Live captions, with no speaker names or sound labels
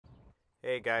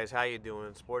Hey guys, how you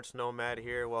doing? Sports Nomad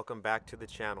here. Welcome back to the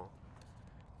channel.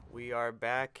 We are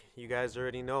back, you guys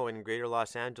already know, in Greater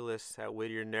Los Angeles at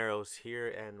Whittier Narrows here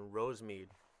in Rosemead.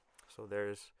 So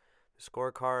there's the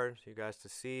scorecard for you guys to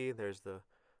see. There's the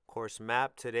course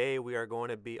map. Today we are going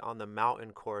to be on the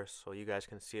mountain course, so you guys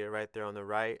can see it right there on the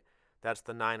right. That's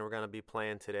the 9 we're going to be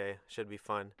playing today. Should be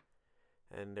fun.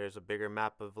 And there's a bigger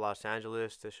map of Los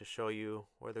Angeles. This should show you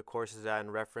where the course is at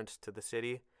in reference to the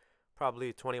city.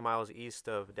 Probably 20 miles east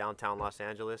of downtown Los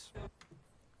Angeles.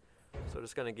 So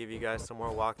just going to give you guys some more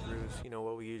walkthroughs,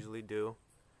 what we usually do.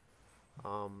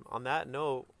 On that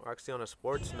note, or actually on a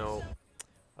sports note,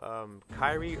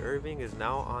 Kyrie Irving is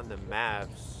now on the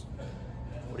Mavs.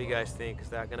 What do you guys think? Is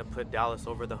that going to put Dallas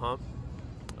over the hump?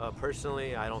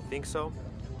 Personally, I don't think so.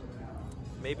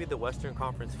 Maybe the Western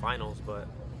Conference Finals, but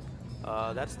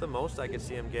that's the most I could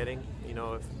see him getting.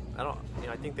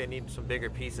 I think they need some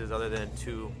bigger pieces other than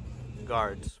two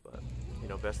guards, but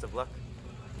best of luck.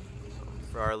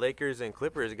 For our Lakers and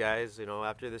Clippers guys,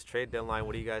 after this trade deadline,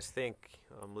 what do you guys think?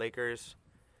 Lakers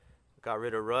got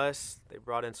rid of Russ. They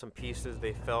brought in some pieces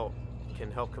they felt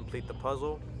can help complete the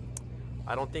puzzle.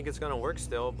 I don't think it's gonna work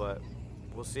still, but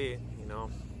we'll see.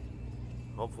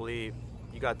 Hopefully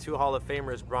you got two Hall of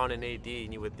Famers, Bron and AD,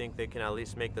 and you would think they can at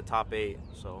least make the top 8,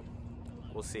 so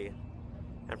we'll see.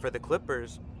 And for the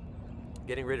Clippers,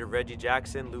 getting rid of Reggie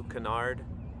Jackson, Luke Kennard,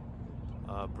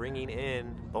 bringing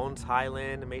in Bones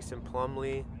Highland, Mason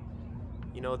Plumlee.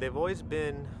 They've always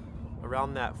been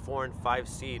around that 4 and 5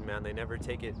 seed, man. They never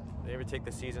take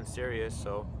the season serious.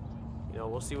 So,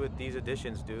 we'll see what these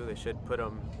additions do. They should put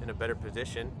them in a better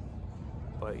position.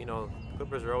 But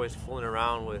Clippers are always fooling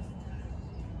around with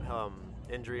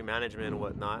injury management and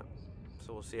whatnot.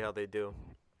 So we'll see how they do.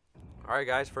 All right,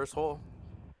 guys. First hole,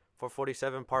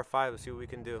 447 par 5. Let's see what we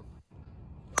can do.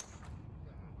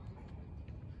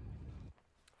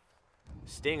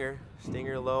 Stinger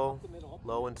low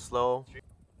and slow.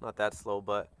 Not that slow,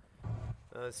 but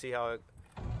let's see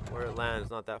where it lands.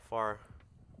 Not that far.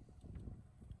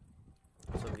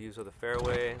 Some views of the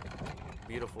fairway.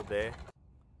 Beautiful day.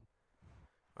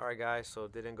 Alright guys, so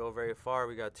it didn't go very far.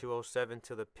 We got 207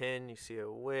 to the pin. You see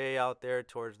it way out there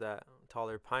towards that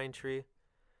taller pine tree.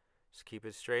 Just keep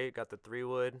it straight. Got the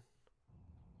 3-wood.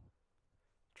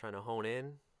 Trying to hone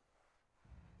in.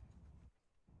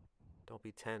 Don't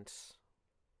be tense.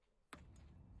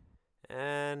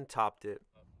 And topped it.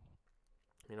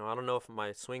 I don't know if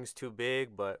my swing's too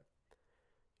big, but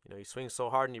you swing so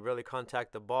hard and you barely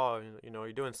contact the ball,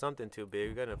 you're doing something too big.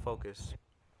 You gotta focus.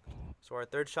 So our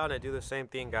third shot, I do the same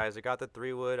thing, guys. I got the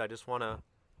 3-wood. I just wanna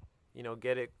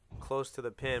get it close to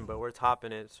the pin, but we're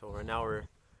topping it. So right now we're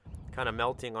kind of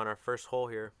melting on our first hole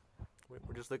here.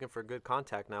 We're just looking for good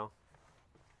contact now.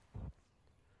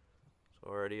 So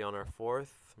already on our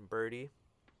 4th birdie.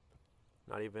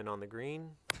 Not even on the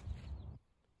green.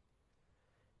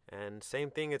 And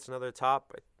same thing, it's another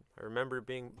top. I remember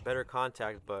being better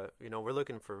contact, but we're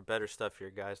looking for better stuff here,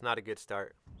 guys. Not a good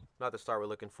start. Not the start we're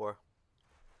looking for.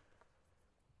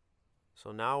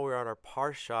 So now we're at our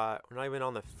par shot. We're not even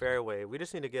on the fairway. We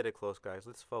just need to get it close, guys.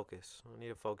 Let's focus. We need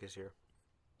to focus here.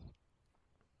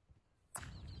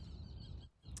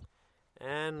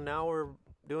 And now we're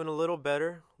doing a little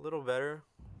better.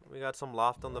 We got some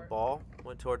loft on the ball.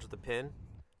 Went towards the pin,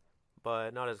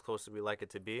 but not as close as we like it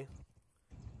to be.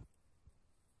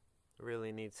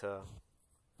 Really need to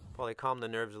probably calm the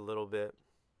nerves a little bit.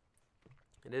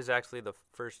 It is actually the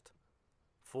first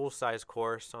full-size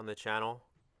course on the channel.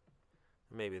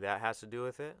 Maybe that has to do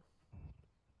with it.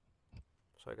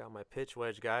 So I got my pitch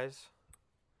wedge, guys.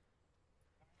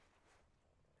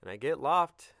 And I get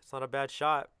loft. It's not a bad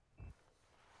shot,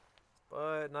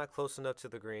 but not close enough to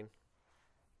the green.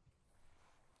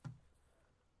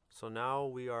 So now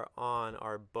we are on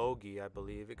our bogey, I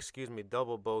believe. Excuse me,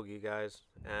 double bogey, guys.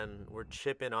 And we're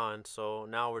chipping on. So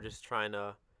now we're just trying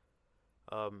to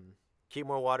keep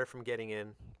more water from getting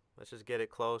in. Let's just get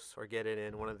it close or get it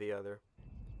in, one or the other.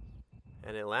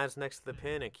 And it lands next to the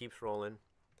pin and keeps rolling.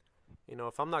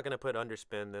 If I'm not going to put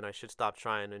underspin, then I should stop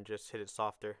trying and just hit it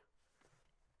softer.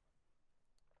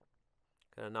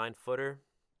 Got a 9-footer.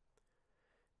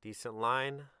 Decent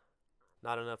line.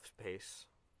 Not enough pace.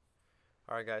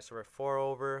 Alright guys, so we're 4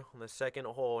 over on the second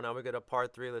hole. Now we got a par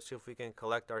 3. Let's see if we can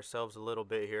collect ourselves a little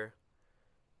bit here.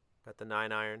 Got the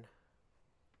 9-iron.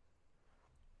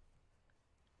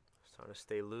 Just trying to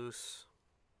stay loose.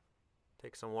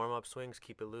 Take some warm-up swings,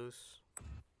 keep it loose.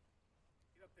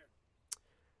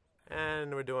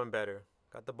 And we're doing better.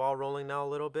 Got the ball rolling now a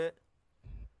little bit.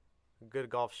 Good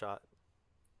golf shot.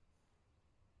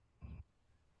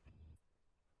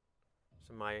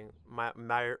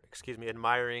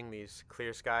 Admiring these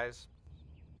clear skies.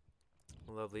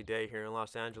 A lovely day here in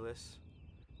Los Angeles,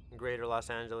 greater Los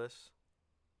Angeles.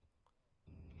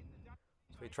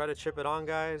 So we try to chip it on,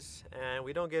 guys, and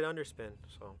we don't get underspin,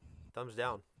 so thumbs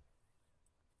down.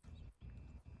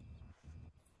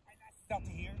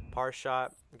 Par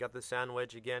shot, got the sand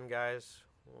wedge again, guys.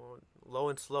 Low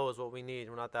and slow is what we need.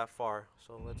 We're not that far,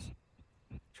 so let's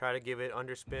try to give it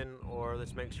underspin, or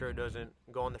let's make sure it doesn't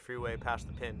go on the freeway past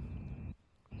the pin.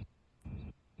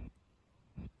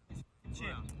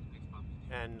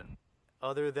 And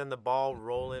other than the ball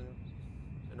rolling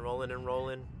and rolling and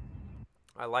rolling,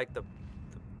 I like the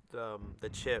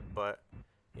chip, but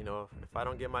you know, if I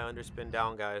don't get my underspin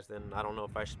down, guys, then I don't know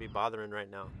if I should be bothering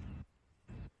right now.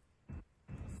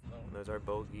 And there's our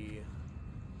bogey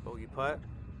putt.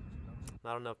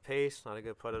 Not enough pace, not a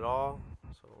good putt at all.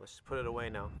 So let's just put it away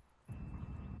now.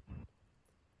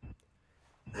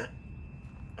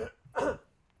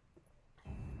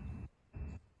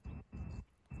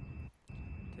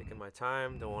 Taking my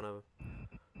time, don't want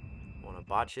to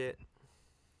botch it.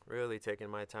 Really taking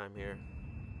my time here.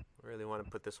 Really want to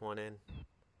put this one in.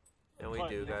 And we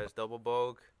do, guys. Double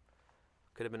bogey.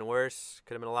 Could have been worse.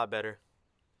 Could have been a lot better.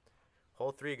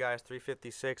 Hole 3, guys.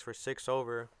 356 for 6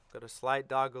 over. Got a slight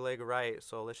dog leg right,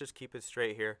 so let's just keep it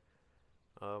straight here.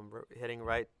 We're heading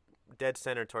right, dead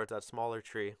center towards that smaller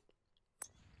tree.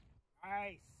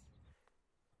 Nice.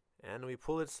 And we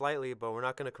pull it slightly, but we're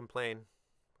not going to complain.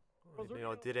 You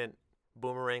know, it didn't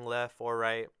boomerang left or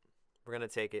right. We're going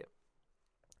to take it.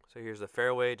 So here's the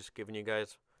fairway, just giving you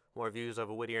guys more views of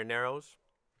a Whittier Narrows.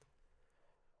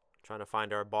 Trying to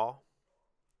find our ball.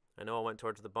 I know it went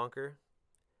towards the bunker,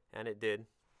 and it did.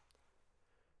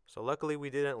 So luckily we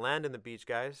didn't land in the beach,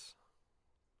 guys.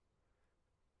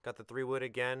 Got the 3-wood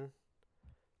again.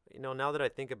 You know, now that I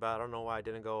think about it, I don't know why I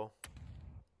didn't go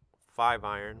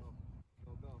 5-iron.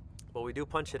 But we do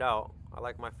punch it out. I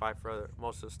like my 5 for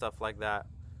most of the stuff like that.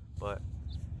 But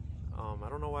I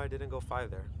don't know why I didn't go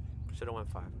 5 there. Should have went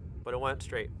 5. But it went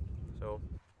straight. So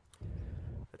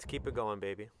let's keep it going,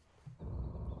 baby.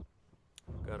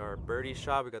 Got our birdie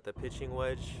shot. We got the pitching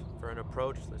wedge for an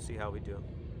approach. Let's see how we do.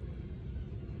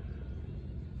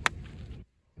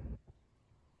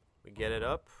 We get it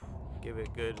up. Give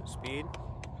it good speed.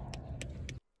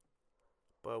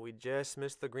 But we just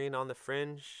missed the green on the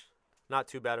fringe. Not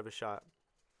too bad of a shot.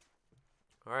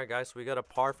 Alright, guys. So we got a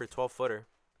par for 12-footer.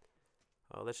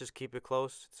 Let's just keep it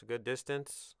close. It's a good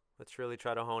distance. Let's really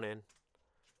try to hone in.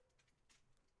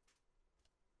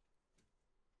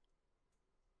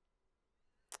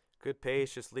 Good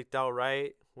pace, just leaked out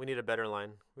right. We need a better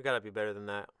line. We gotta be better than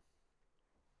that.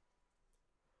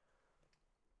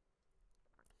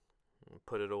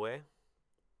 Put it away.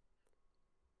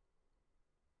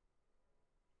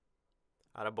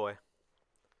 Attaboy.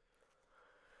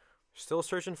 Still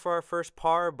searching for our first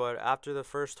par, but after the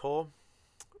first hole,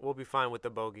 we'll be fine with the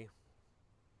bogey.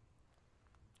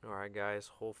 Alright,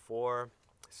 guys, hole 4,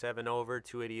 7 over,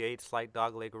 288, slight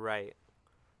dogleg right.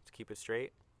 Let's keep it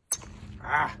straight.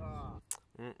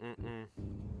 And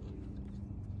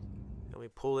we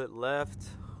pull it left.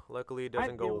 Luckily it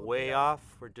doesn't go way off.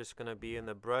 We're just gonna be in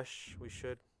the brush. We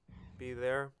should be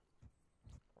there.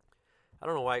 I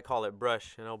don't know why I call it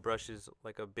brush. You know, brush is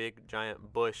like a big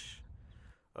giant bush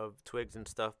of twigs and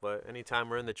stuff, but anytime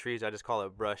we're in the trees I just call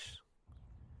it brush.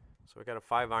 So we got a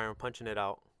 5-iron punching it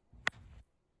out.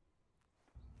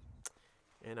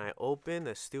 And I open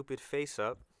the stupid face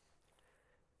up.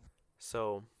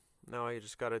 So now I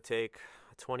just gotta take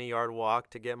a 20-yard walk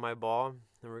to get my ball,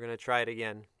 and we're gonna try it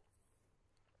again.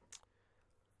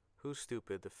 Who's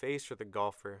stupid, the face or the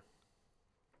golfer?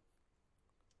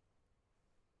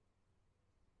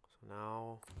 So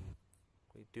now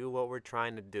we do what we're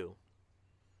trying to do.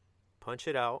 Punch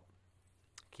it out,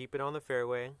 keep it on the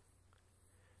fairway.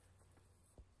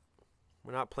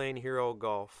 We're not playing hero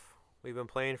golf. We've been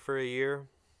playing for a year.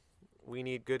 We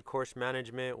need good course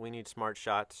management. We need smart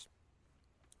shots.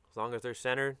 As long as they're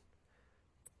centered,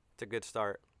 it's a good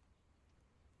start.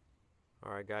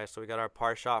 Alright, guys, so we got our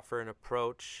par shot for an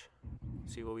approach.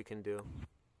 See what we can do.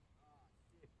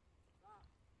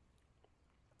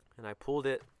 And I pulled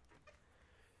it.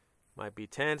 Might be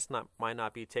tense, might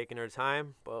not be taking our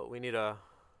time, but we need to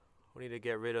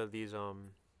get rid of these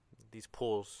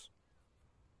pulls.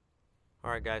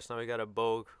 Alright, guys, now we got a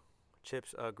bogey.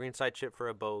 Chips, green side chip for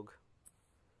a bogey.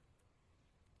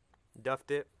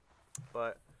 Duffed it,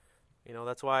 but you know,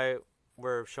 that's why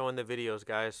we're showing the videos,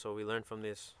 guys, so we learn from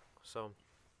this. So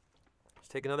let's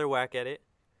take another whack at it.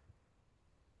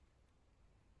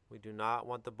 We do not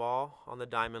want the ball on the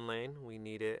diamond lane. We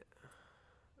need it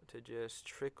to just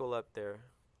trickle up there.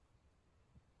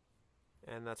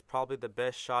 And that's probably the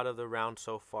best shot of the round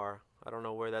so far. I don't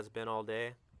know where that's been all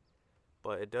day,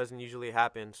 but it doesn't usually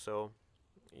happen. So,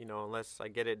 you know, unless I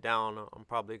get it down, I'm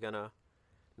probably gonna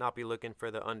not be looking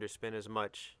for the underspin as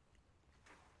much.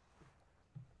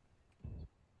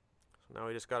 So now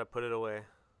we just gotta put it away.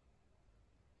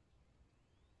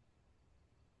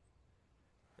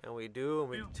 And we do, and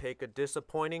we take a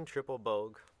disappointing triple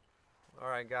bogey.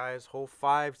 Alright guys, hole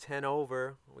 5, 10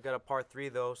 over. We got a par 3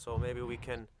 though, so maybe we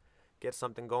can get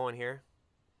something going here.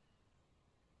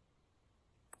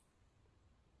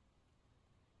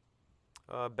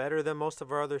 Better than most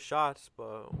of our other shots,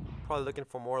 but probably looking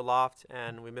for more loft,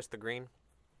 and we missed the green.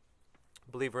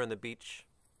 I believe we're in the beach.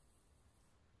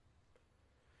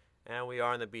 And we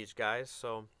are in the beach, guys,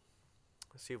 so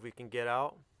let's see if we can get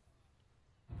out.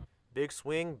 Big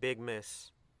swing, big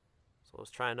miss. So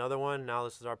let's try another one. Now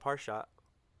this is our par shot.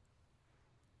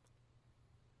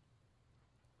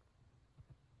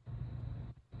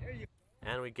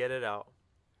 And we get it out.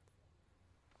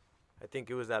 I think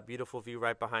it was that beautiful view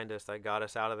right behind us that got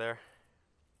us out of there.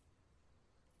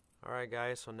 Alright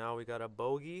guys, so now we got a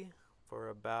bogey for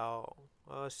about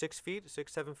 6 feet,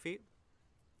 7 feet.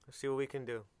 Let's see what we can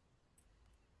do.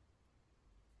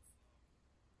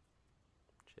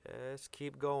 Just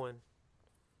keep going.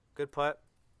 Good putt.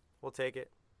 We'll take it.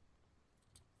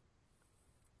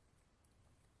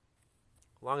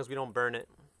 As long as we don't burn it.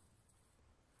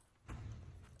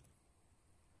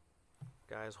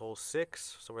 Guys, hole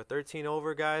 6. So we're 13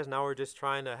 over, guys. Now we're just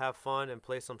trying to have fun and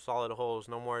play some solid holes.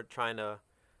 No more trying to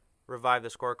revive the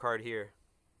scorecard here.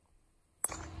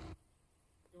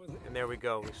 And there we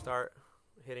go. We start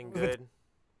hitting good.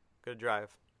 Good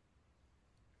drive.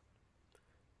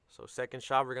 So second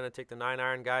shot, we're going to take the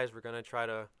 9-iron, guys. We're going to try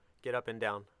to get up and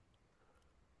down.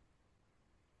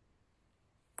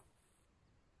 I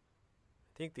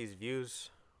think these views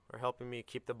are helping me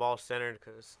keep the ball centered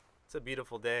because it's a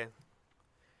beautiful day.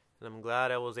 And I'm glad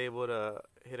I was able to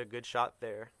hit a good shot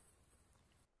there.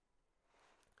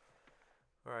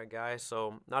 Alright guys,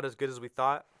 so not as good as we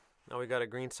thought. Now we got a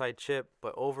greenside chip,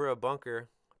 but over a bunker.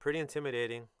 Pretty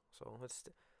intimidating. So let's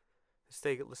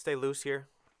stay loose here.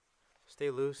 Stay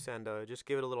loose and just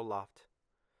give it a little loft.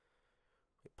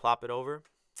 We plop it over.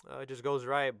 It just goes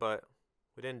right, but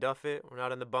we didn't duff it. We're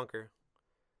not in the bunker.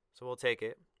 So we'll take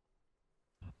it.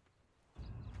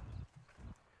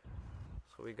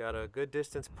 So we got a good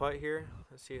distance putt here.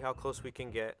 Let's see how close we can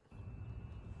get.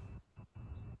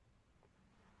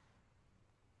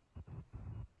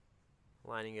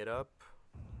 Lining it up.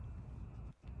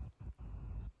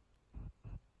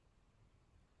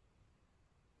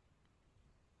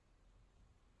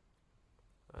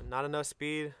 Not enough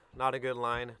speed, not a good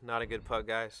line, not a good putt,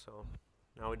 guys. So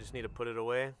now we just need to put it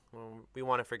away. We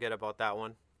want to forget about that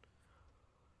one.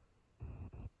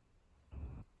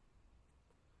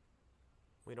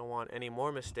 We don't want any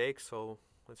more mistakes, so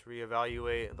let's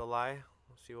reevaluate the lie.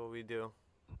 Let's see what we do.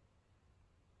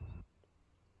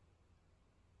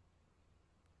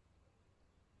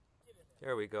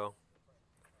 There we go.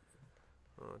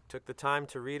 Took the time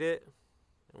to read it,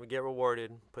 and we get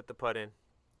rewarded. Put the putt in.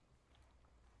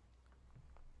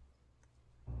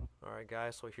 Alright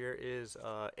guys, so here is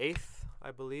 8th, I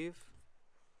believe.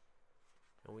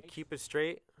 And we keep it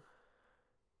straight.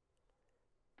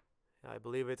 I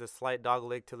believe it's a slight dog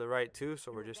leg to the right too,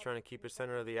 so we're just trying to keep it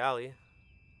center of the alley.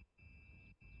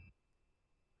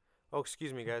 Oh,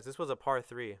 excuse me guys, this was a par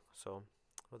 3. So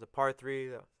it was a par 3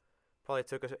 that probably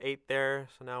took us 8 there.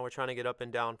 So now we're trying to get up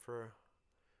and down for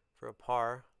a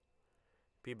par.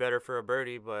 Be better for a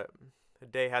birdie, but the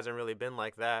day hasn't really been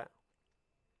like that.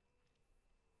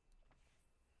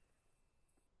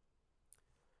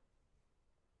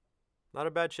 Not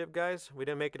a bad chip, guys. We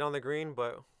didn't make it on the green,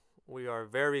 but we are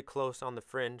very close on the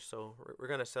fringe, so we're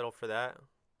going to settle for that.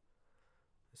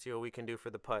 Let's see what we can do for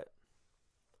the putt.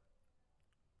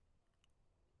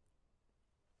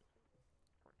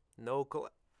 No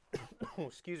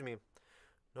excuse me.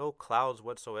 No clouds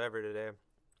whatsoever today.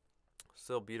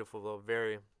 Still beautiful though.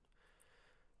 Very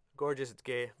gorgeous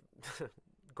day.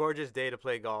 Gorgeous day to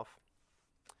play golf.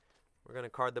 We're going to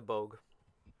card the bogey.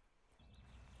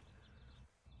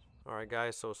 Alright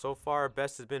guys, so far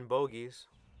best has been bogeys.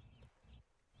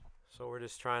 So we're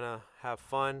just trying to have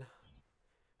fun,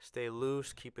 stay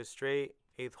loose, keep it straight.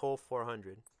 8th hole,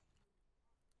 400.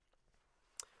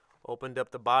 Opened up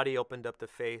the body, opened up the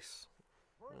face.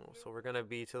 So we're going to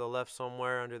be to the left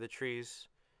somewhere under the trees.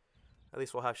 At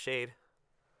least we'll have shade.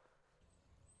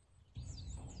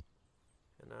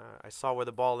 And I saw where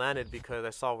the ball landed because I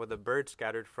saw where the bird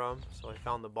scattered from. So I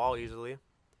found the ball easily.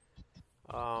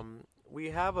 We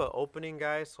have an opening,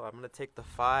 guys, so I'm going to take the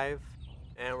 5.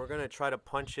 And we're going to try to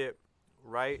punch it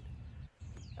right.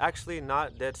 Actually,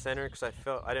 not dead center because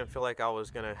I didn't feel like I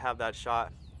was gonna have that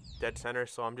shot dead center.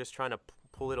 So I'm just trying to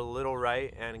pull it a little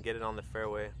right and get it on the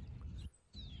fairway.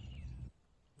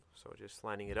 So just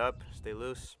lining it up, stay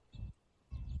loose.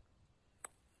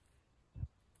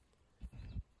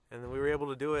 And then we were able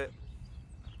to do it.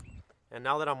 And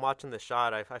now that I'm watching the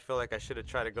shot, I feel like I should have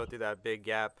tried to go through that big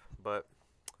gap, but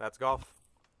that's golf.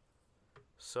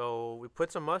 So we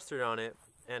put some mustard on it,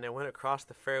 and it went across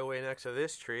the fairway next to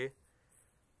this tree.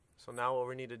 So now what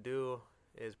we need to do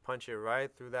is punch it right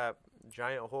through that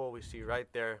giant hole we see right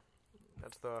there.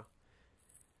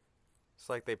 It's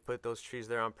like they put those trees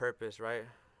there on purpose, right?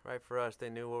 Right for us. They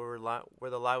knew where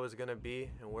the lie was gonna be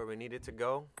and where we needed to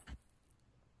go,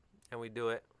 and we do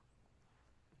it.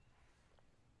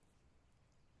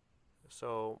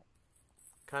 So,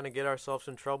 kind of get ourselves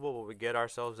in trouble, but we get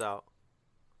ourselves out.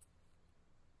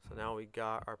 So now we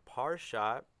got our par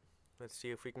shot. Let's see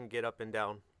if we can get up and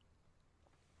down.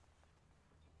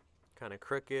 Kind of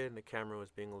crooked. The camera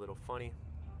was being a little funny.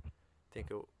 I think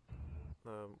the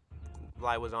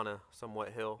lie was on a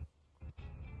somewhat hill.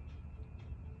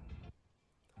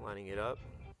 Lining it up.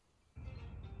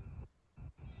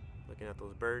 Looking at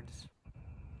those birds.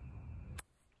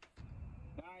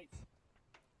 Nice.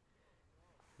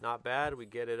 Not bad. We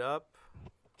get it up.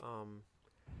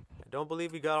 I don't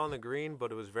believe we got on the green,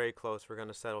 but it was very close. We're going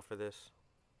to settle for this.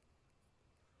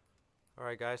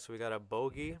 Alright guys, so we got a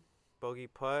bogey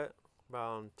putt,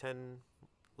 around 10,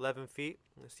 11 feet.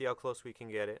 Let's see how close we can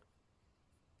get it.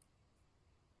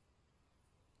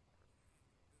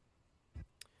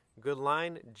 Good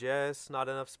line, just not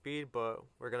enough speed, but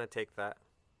we're going to take that.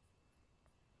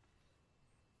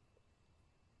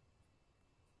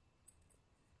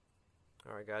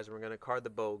 Alright guys, we're going to card the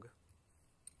bogey.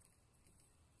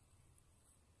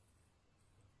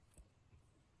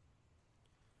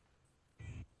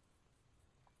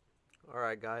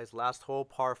 Alright guys, last hole,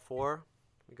 par 4.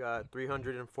 We got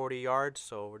 340 yards,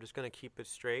 so we're just going to keep it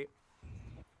straight.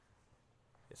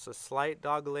 It's a slight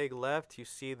dog leg left. You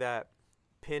see that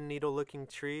pin needle looking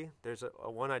tree? There's a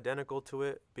one identical to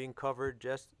it being covered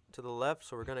just to the left,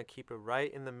 so we're going to keep it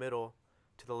right in the middle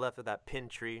to the left of that pin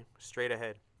tree, straight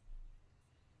ahead.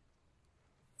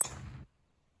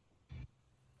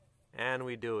 And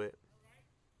we do it.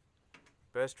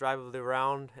 Best drive of the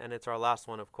round, and it's our last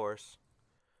one, of course.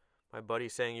 My buddy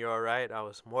saying you're alright. I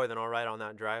was more than alright on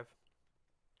that drive.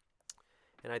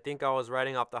 And I think I was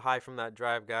riding off the high from that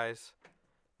drive, guys.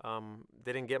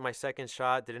 Didn't get my second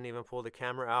shot. Didn't even pull the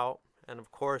camera out. And of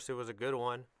course, it was a good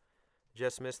one.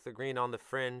 Just missed the green on the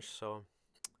fringe. So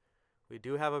we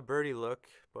do have a birdie look.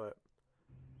 But,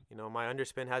 you know, my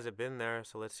underspin hasn't been there.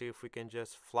 So let's see if we can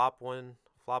just flop one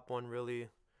really,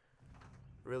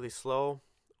 really slow.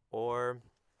 Or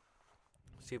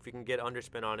see if we can get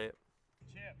underspin on it.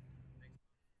 Chip.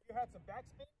 You had some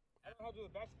backspin? I don't know how to do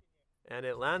the backspin. And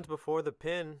it lands before the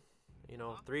pin, you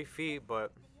know, 3 feet,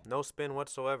 but no spin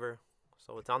whatsoever.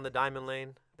 So it's on the diamond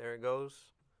lane. There it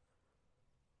goes.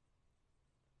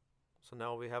 So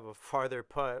now we have a farther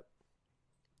putt.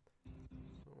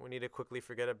 We need to quickly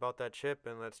forget about that chip,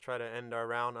 and let's try to end our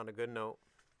round on a good note.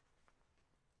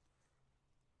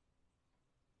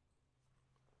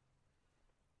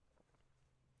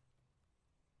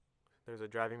 There's a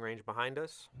driving range behind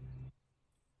us.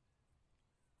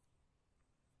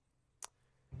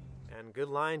 And good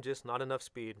line, just not enough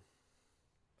speed.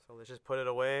 So let's just put it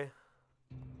away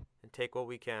and take what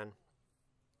we can.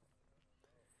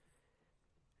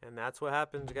 And that's what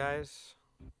happens, guys.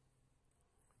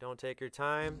 Don't take your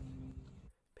time.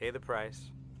 Pay the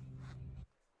price.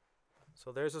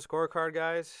 So there's the scorecard,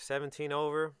 guys. 17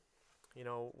 over. You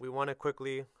know, we want to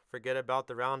quickly forget about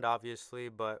the round, obviously,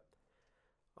 but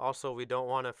also we don't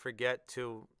want to forget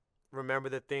to remember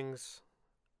the things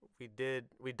we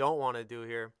don't want to do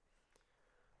here.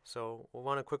 So we'll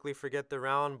want to quickly forget the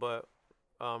round, but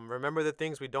remember the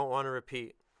things we don't want to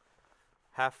repeat.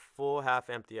 Half full,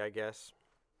 half empty, I guess.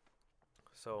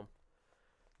 So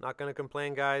not going to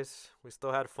complain, guys. We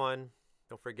still had fun.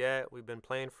 Don't forget, we've been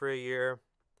playing for a year.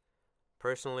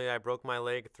 Personally, I broke my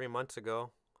leg 3 months ago,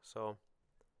 so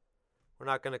we're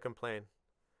not going to complain.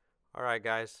 All right,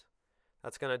 guys.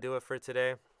 That's going to do it for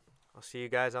today. I'll see you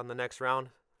guys on the next round.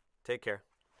 Take care.